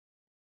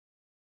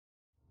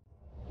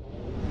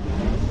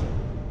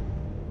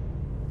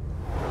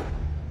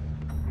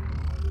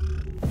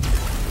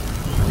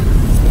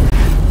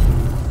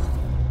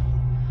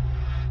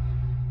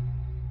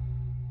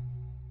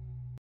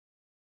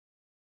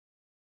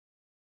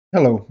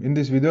Hello, in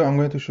this video I'm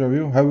going to show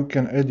you how you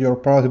can add your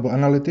Plausible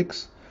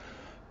analytics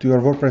to your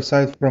WordPress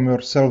site from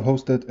your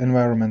self-hosted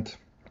environment.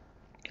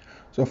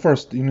 So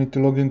first you need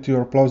to log into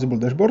your Plausible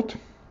dashboard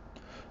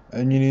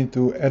and you need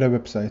to add a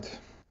website.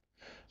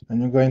 And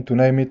you're going to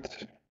name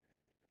it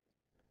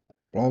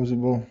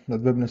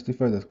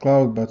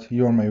plausible.webnestify.cloud, but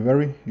you may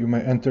vary. You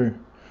may enter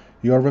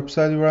your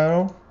website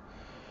URL.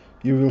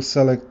 You will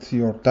select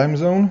your time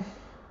zone.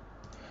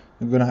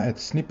 You're gonna add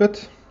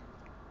snippet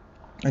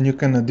and you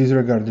can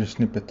disregard the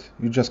snippet.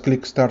 You just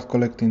click start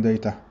collecting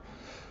data.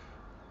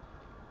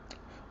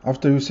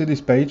 After you see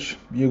this page,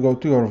 you go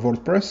to your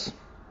WordPress.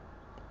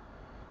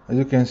 As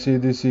you can see,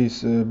 this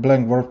is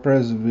blank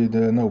WordPress with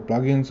no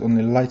plugins,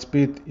 only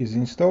Lightspeed is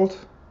installed.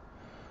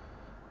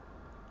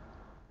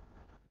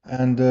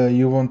 And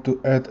you want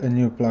to add a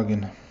new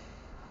plugin.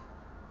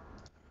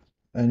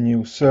 And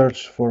you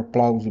search for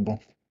Plausible.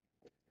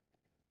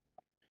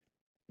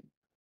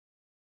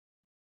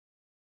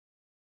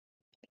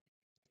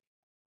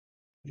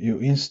 You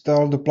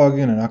install the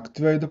plugin and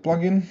activate the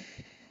plugin.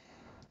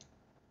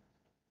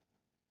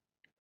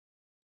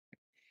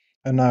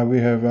 And now we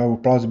have our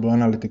Plausible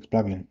Analytics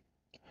plugin.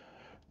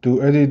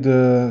 To edit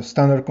the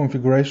standard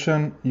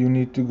configuration, you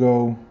need to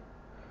go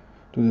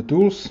to the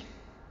tools,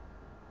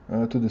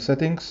 to the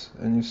settings,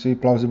 and you see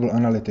Plausible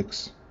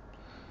Analytics.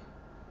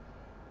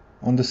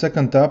 On the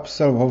second tab,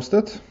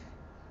 self-hosted,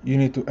 you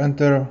need to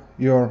enter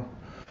your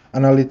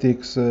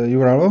analytics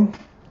URL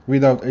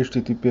without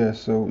HTTPS.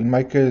 So in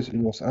my case, it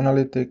was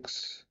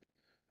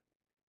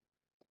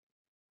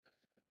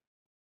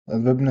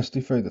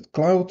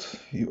analytics.webnestify.cloud.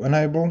 You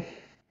enable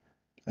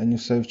and you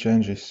save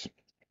changes.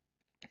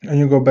 And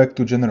you go back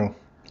to general.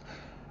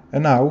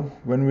 And now,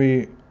 when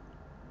we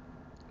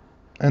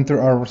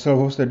enter our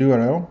self-hosted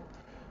URL,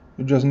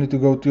 you just need to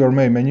go to your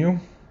main menu.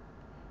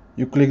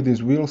 You click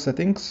this wheel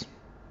settings.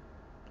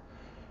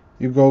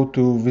 You go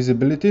to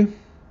visibility.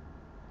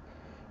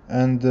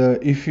 And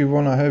if you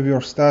want to have your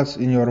stats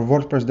in your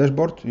WordPress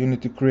dashboard, you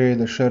need to create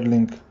a shared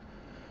link.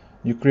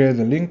 You create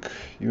a link,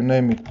 you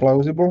name it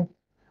Plausible.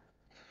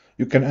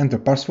 You can enter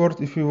password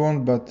if you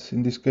want, but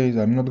in this case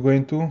I'm not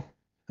going to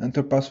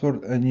enter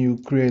password, and you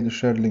create a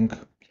shared link.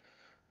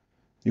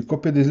 You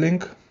copy this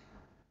link,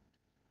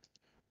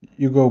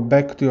 you go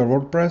back to your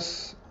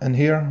WordPress, and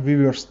here with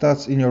your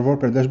stats in your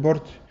WordPress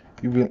dashboard,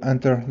 you will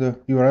enter the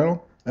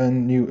URL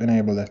and you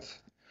enable that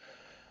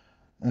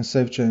and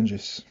save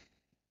changes.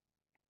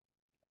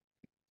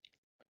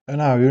 And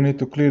now you need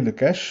to clear the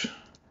cache,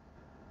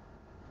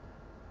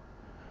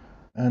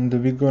 and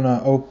we're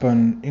gonna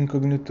open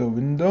incognito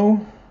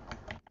window.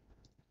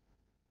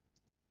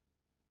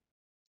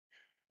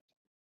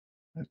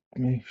 Let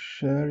me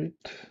share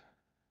it.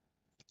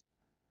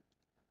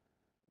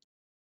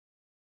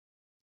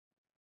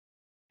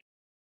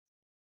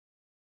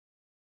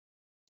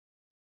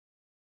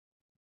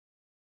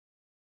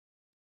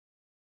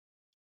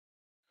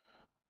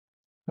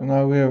 So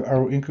now we have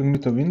our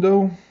incognito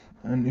window,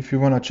 and if you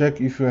want to check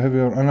if you have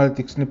your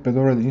analytics snippet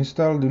already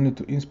installed, you need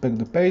to inspect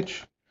the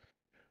page.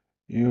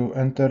 You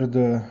enter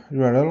the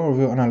URL of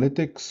your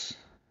analytics.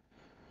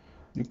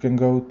 You can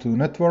go to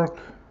network,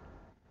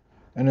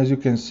 and as you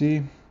can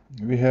see,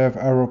 we have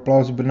our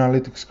Plausible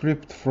Analytics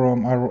script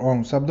from our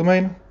own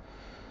subdomain.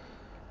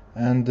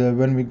 And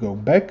when we go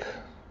back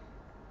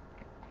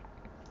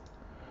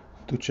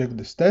to check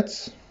the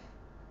stats,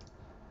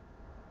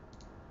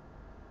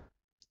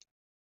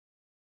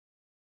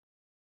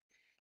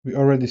 we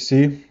already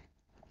see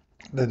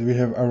that we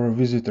have our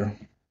visitor.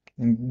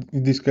 In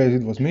this case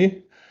it was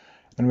me.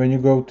 And when you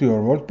go to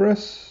your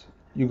WordPress,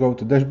 you go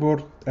to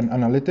dashboard and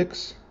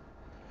analytics,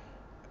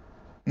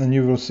 and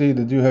you will see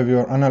that you have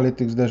your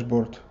analytics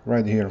dashboard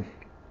right here.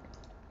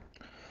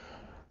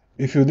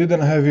 If you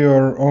didn't have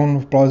your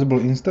own Plausible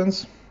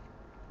instance,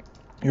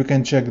 you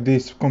can check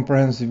this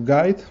comprehensive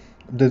guide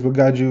that will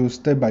guide you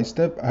step by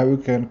step how you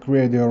can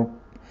create your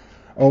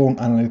own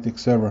analytics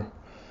server,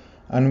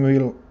 and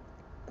we'll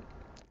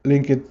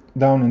link it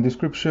down in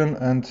description.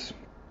 And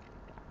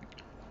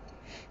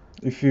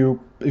if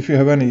you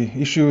have any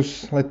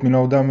issues, let me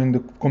know down in the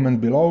comment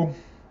below.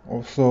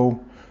 Also,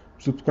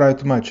 subscribe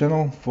to my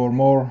channel for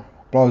more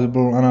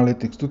Plausible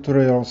Analytics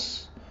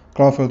tutorials,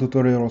 Cloudflare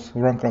tutorials,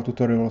 RunCloud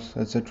tutorials,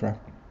 etc.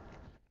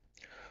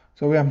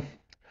 So yeah,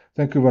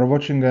 thank you for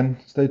watching and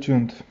stay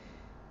tuned.